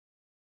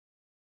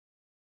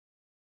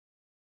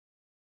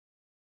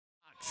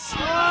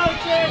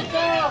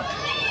Fox.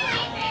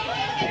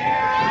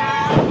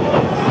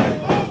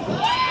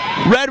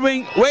 Red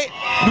Wing, wait,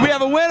 do we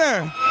have a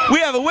winner? We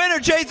have a winner.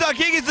 Chainsaw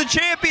King is the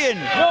champion.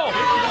 No,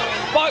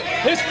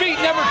 his feet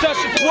never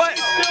touched the floor. What?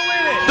 He's still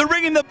in it. They're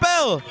ringing the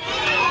bell.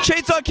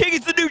 Chainsaw King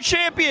is the new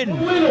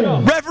champion.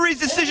 Referee's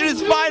decision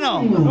is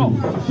final. No.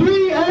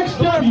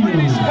 3XW.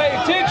 Please pay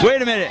attention.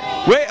 Wait a minute.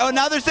 Wait, oh,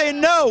 now they're saying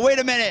no. Wait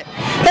a minute.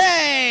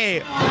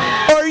 Hey,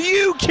 are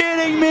you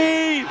kidding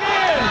me?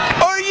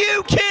 Are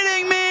you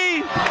kidding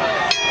me?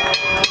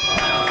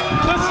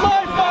 The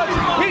slide Fox,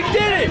 he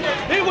did it.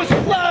 He was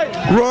flying.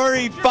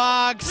 Rory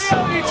Fox.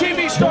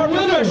 TV star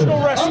professional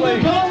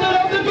wrestling. On the gauntlet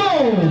of the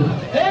gold,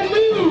 and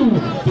new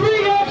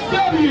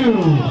 3XW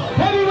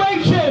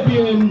heavyweight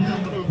champion,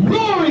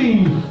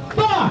 Rory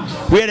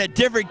Fox. We had a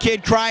different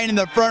kid crying in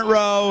the front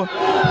row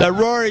that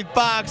Rory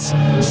Fox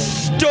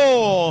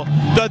stole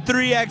the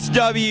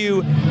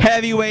 3XW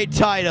heavyweight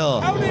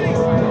title.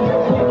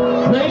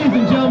 Ladies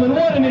and gentlemen,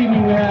 what an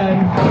evening we had.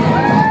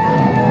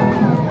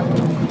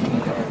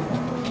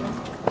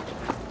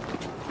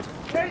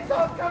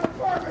 Chainsaw's coming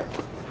for me.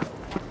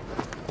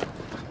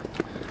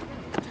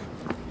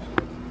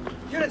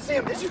 You didn't see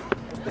him, did you?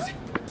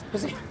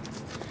 Is he?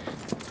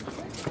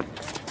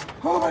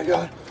 Oh my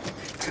God.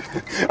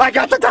 I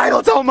got the title,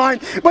 it's all mine,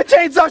 but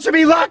Chainsaw should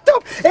be locked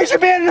up. He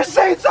should be in the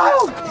insane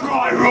asylum.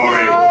 Try,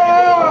 Rory.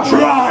 Oh.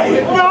 Try.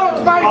 No,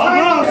 it's my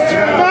title.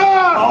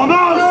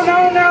 Almost.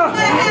 No.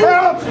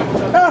 Help.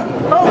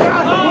 Oh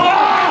God.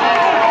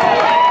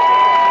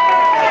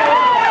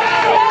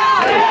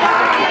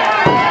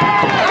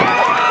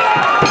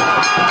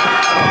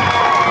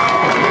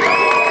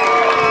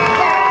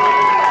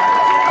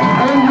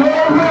 And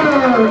your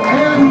winner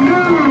and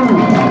new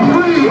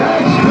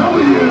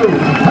 3XW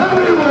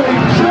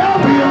heavyweight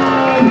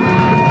champion,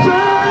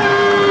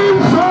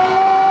 Chainsaw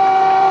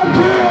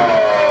King!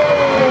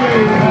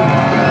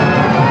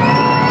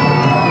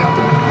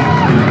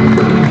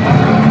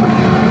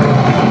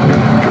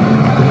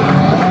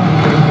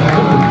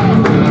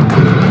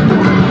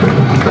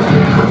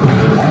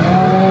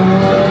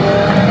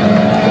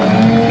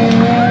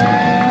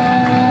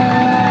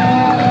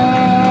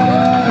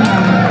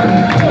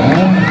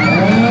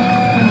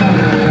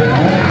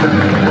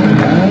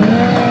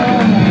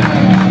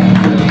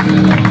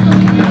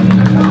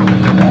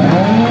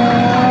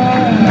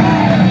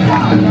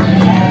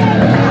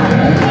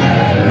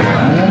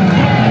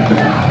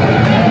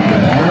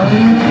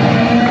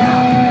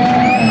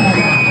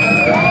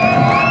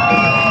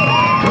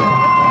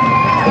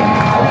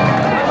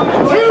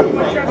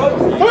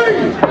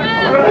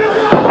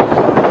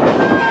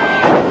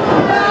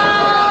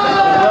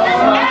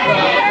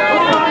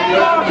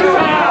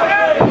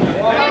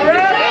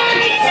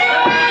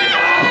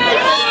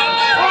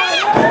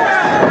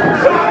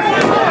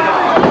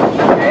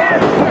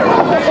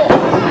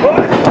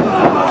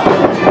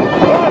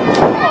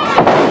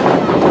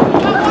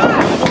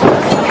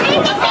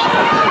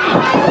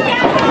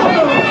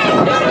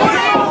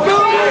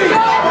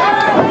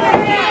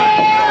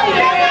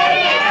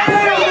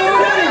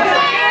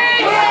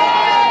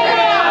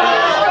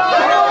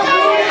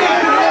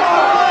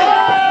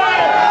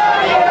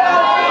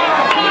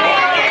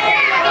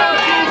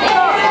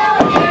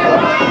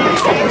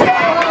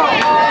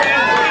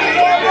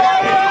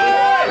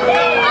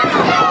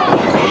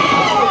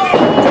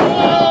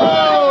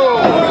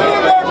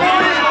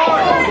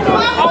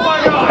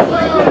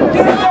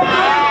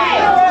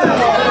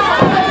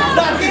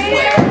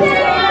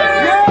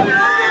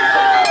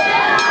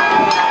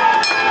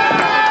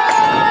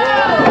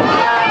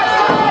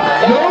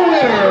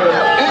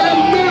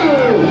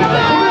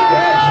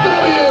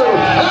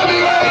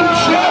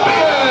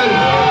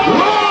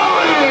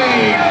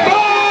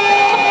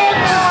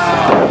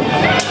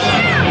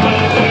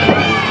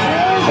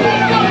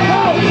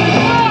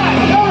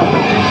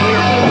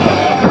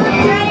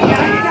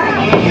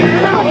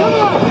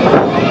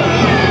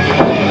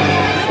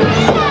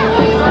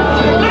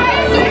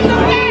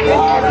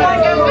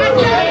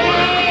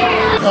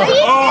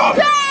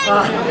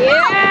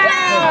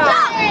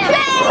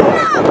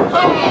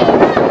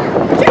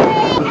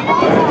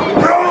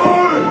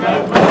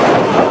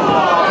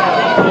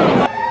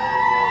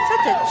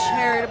 Such a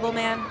charitable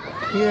man.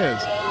 He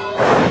is.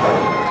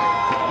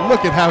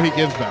 Look at how he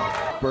gives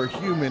back. For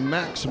human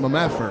maximum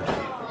effort.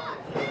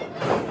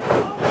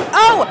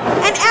 Oh,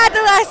 and at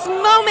the last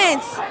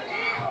moments,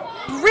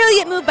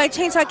 brilliant move by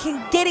Chainsaw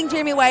King getting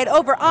Jeremy Wyatt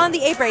over on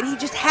the apron. He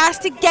just has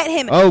to get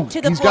him to the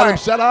floor. He's got him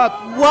set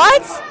up.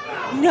 What?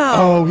 No.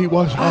 Oh, he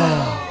was.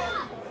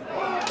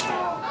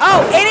 Oh,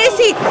 it is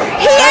he. He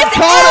is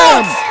caught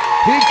out. him.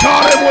 He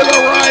caught him with a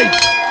right.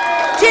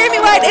 Jeremy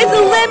Wyatt is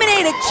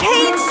eliminated.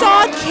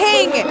 Chainsaw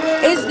King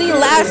is the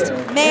last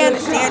man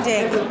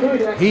standing.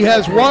 He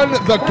has won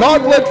the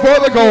gauntlet for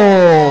the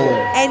gold.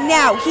 And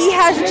now he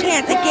has a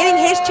chance at getting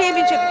his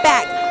championship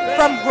back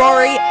from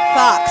Rory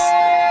Fox.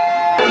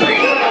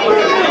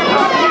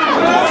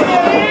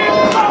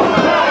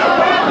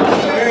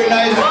 Very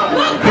nice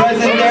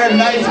present there,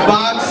 nice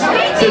box.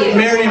 Says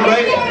Mary,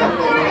 right?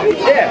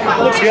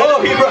 Yeah, looks good.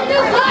 Oh, he brought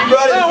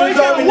his Swiss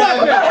Army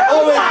knife.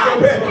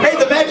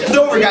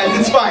 guys,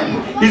 it's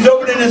fine. He's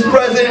opening his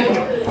present.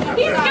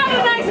 He's got a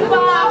nice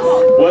box.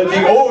 What's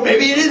he? Oh,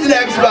 maybe it is an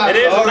Xbox. It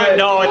is. Right.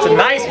 No, it's a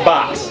nice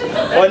box.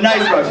 Oh, a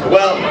nice box.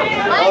 Well,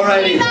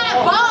 alrighty.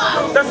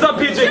 That's not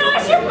PG.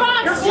 Josh, your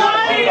box.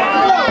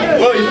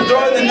 Well, he's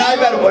throwing the knife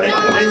at it. What is it?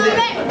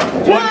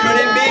 What could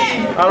it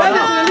be? That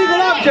is an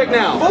illegal object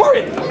now. For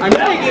it. I'm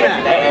taking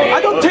that. I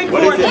don't take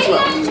What for is it. it?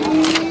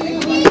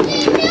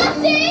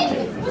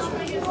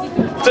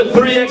 It's a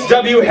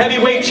 3XW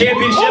heavyweight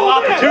championship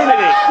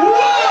opportunity.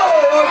 Whoa!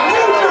 A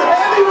future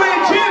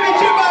heavyweight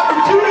championship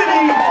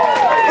opportunity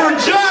for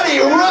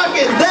Johnny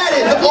Ruckus. That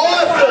is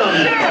awesome.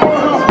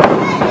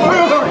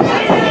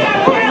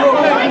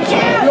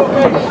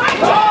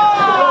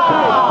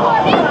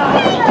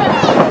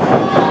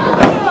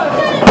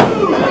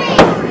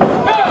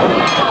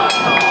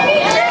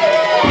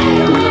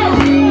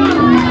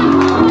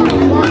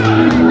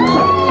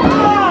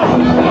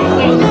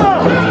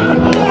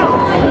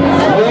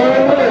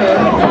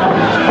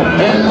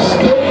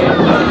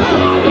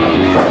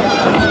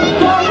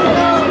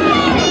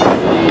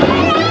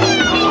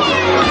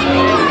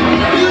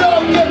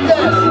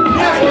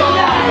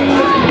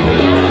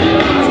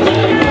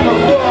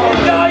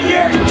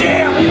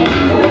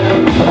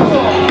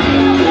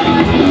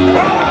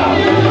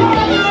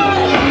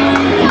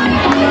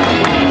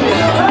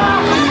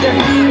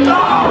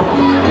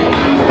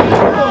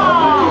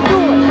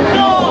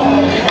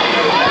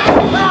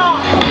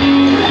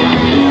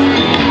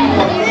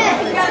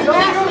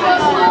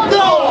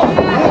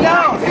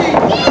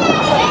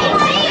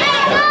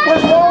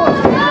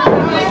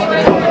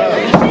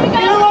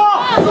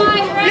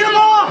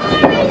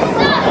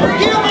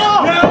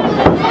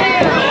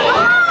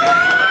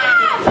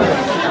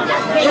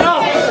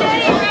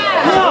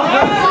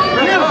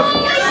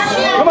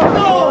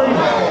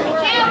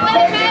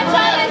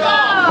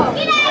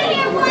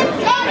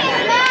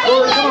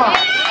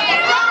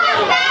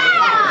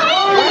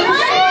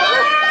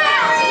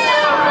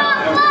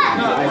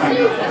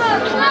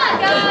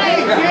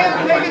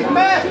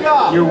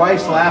 Your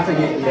wife's laughing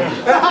at you.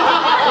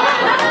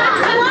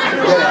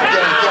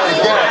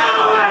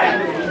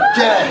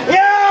 Get it.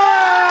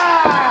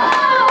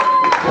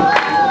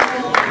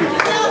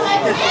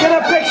 Get a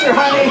picture,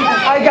 honey.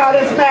 I got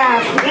his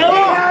mask. He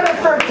had it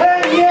for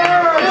 10 years.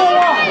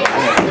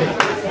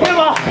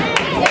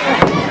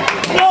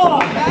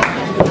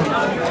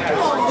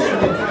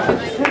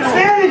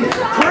 Sandy,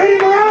 parade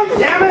him around,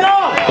 damn it.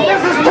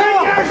 This is 10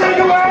 years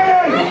into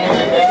waiting.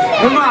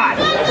 Come on.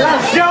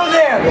 Show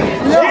them.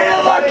 Get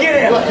a look at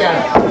him.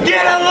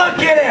 Get a look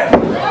at him.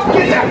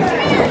 Get him.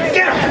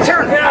 Get him.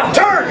 Turn.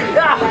 Turn.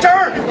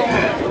 Turn.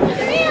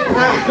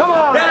 Come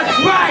on. That's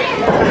right.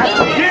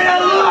 Get a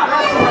look.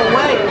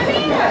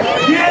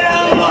 Get a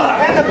look.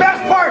 And the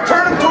best part,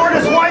 turn him toward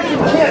his wife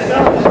and kid.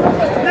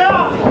 No.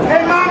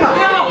 Hey, mama.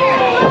 No.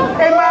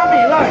 Hey,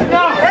 mommy, look.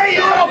 No. Hey,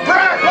 you little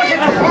brat. Look at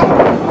you.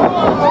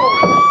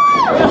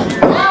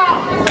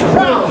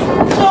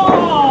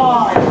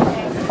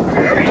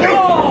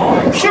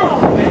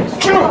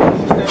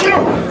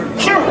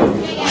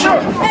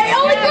 Hey,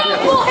 only go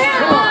full hair,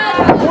 bud.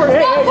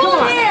 Go full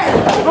hair.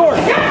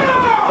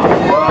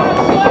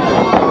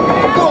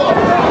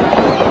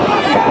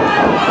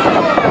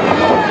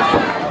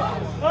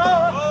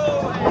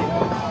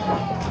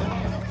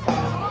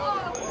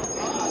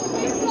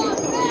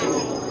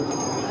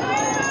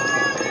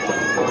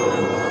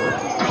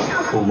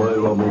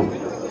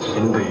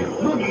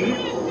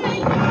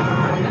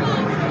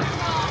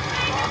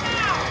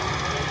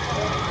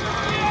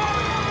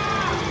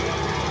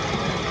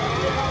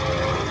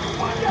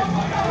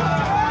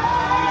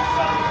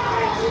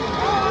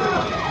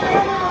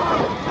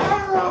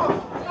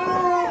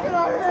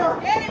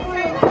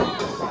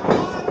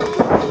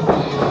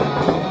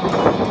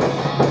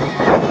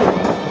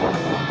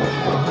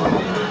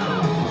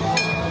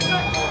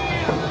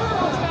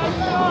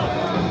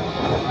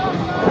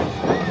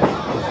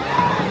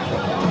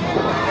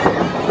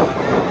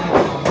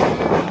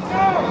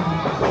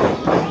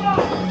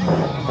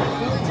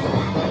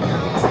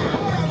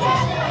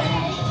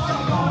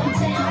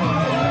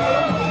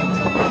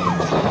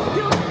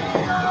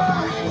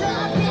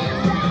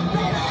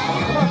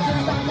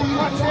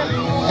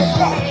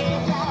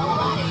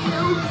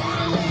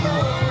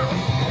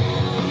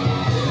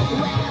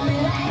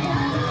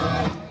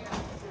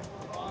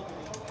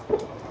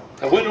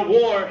 I win a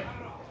war,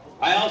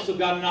 I also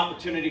got an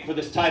opportunity for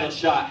this title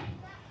shot.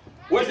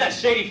 Where's that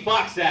shady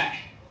fox at?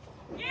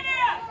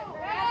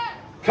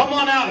 Come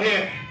on out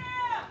here.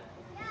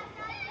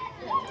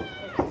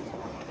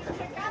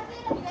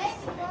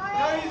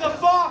 He's a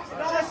fox,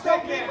 not a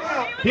chicken.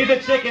 He's a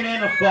chicken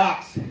and a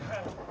fox.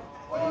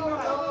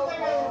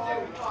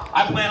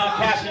 I plan on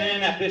cashing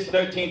in at this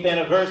 13th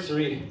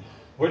anniversary.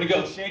 We're gonna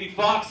go Shady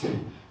Fox,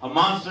 a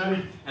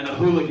monster, and a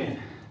hooligan.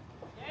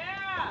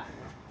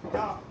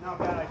 No,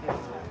 bad idea.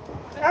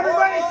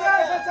 Everybody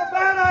says it's a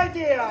bad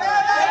idea.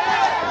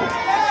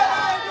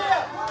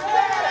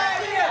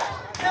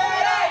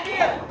 Bad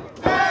idea.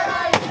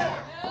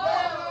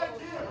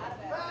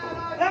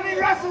 Let me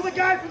wrestle the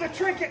guy for the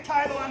trinket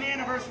title on the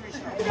anniversary show.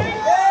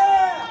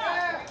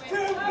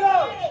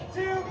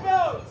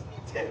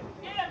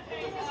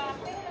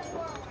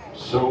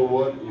 So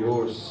what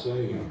you're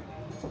saying,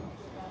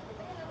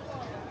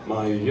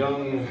 my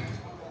young,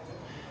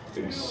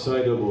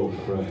 excitable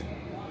friend,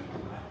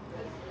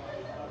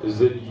 is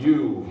that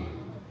you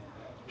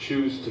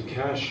choose to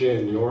cash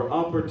in your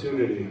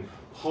opportunity,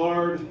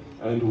 hard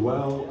and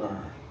well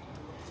earned.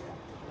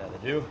 That I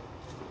do.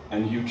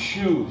 And you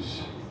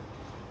choose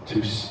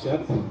to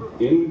step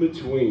in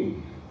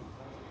between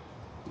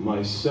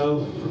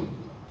myself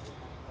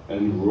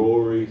and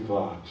Rory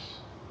Fox.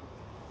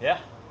 Yeah.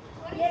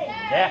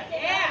 Yeah.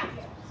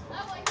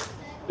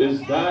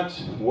 Is that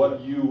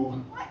what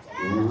you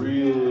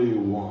really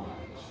want?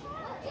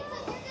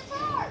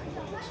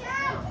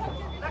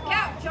 Look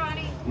out,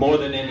 Johnny. More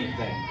than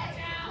anything.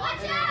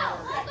 Watch out.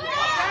 Look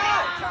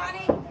out,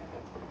 Johnny.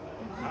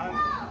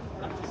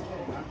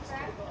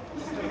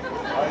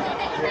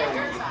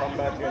 Come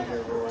back in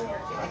here, Rory.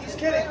 I'm just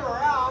kidding.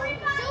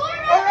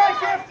 All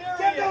right,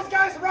 give those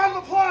guys a round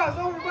of applause.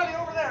 Everybody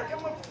over there, give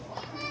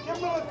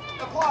them an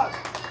applause.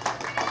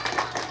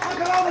 Look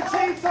at all the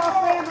chainsaw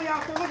family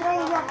out there. Look at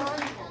all the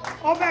rockers people.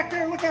 All back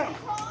there, look at them.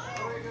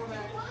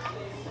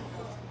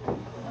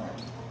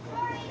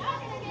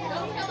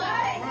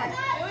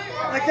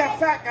 Like that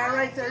fat guy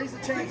right there, he's a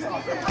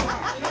chainsaw.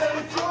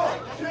 Chainsaw!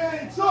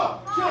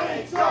 Chainsaw!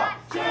 Chainsaw!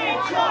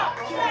 Chainsaw!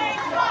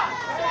 Chainsaw!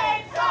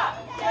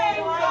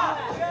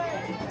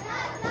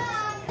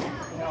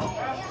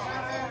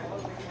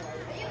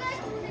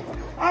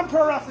 I'm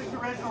Pro Wrestling's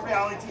original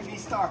reality TV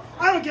star.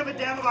 I don't give a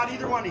damn about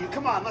either one of you.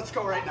 Come on, let's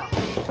go right now.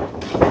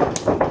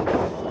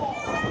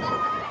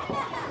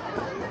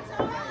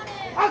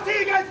 I'll see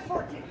you guys at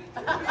 14.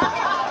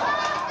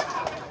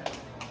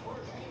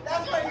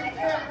 That's my new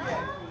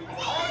champion.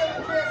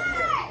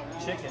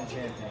 Chicken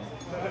champion.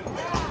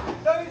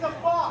 No, he's a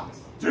fox.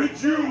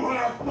 Did you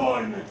have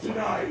fun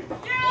tonight?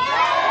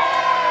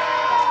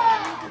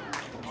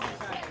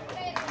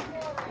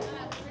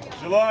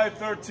 July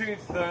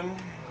 13th, then.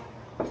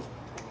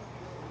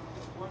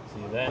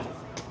 See you then.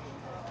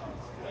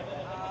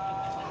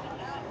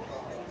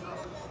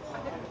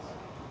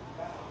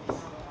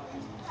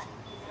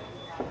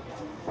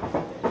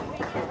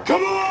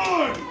 Come on!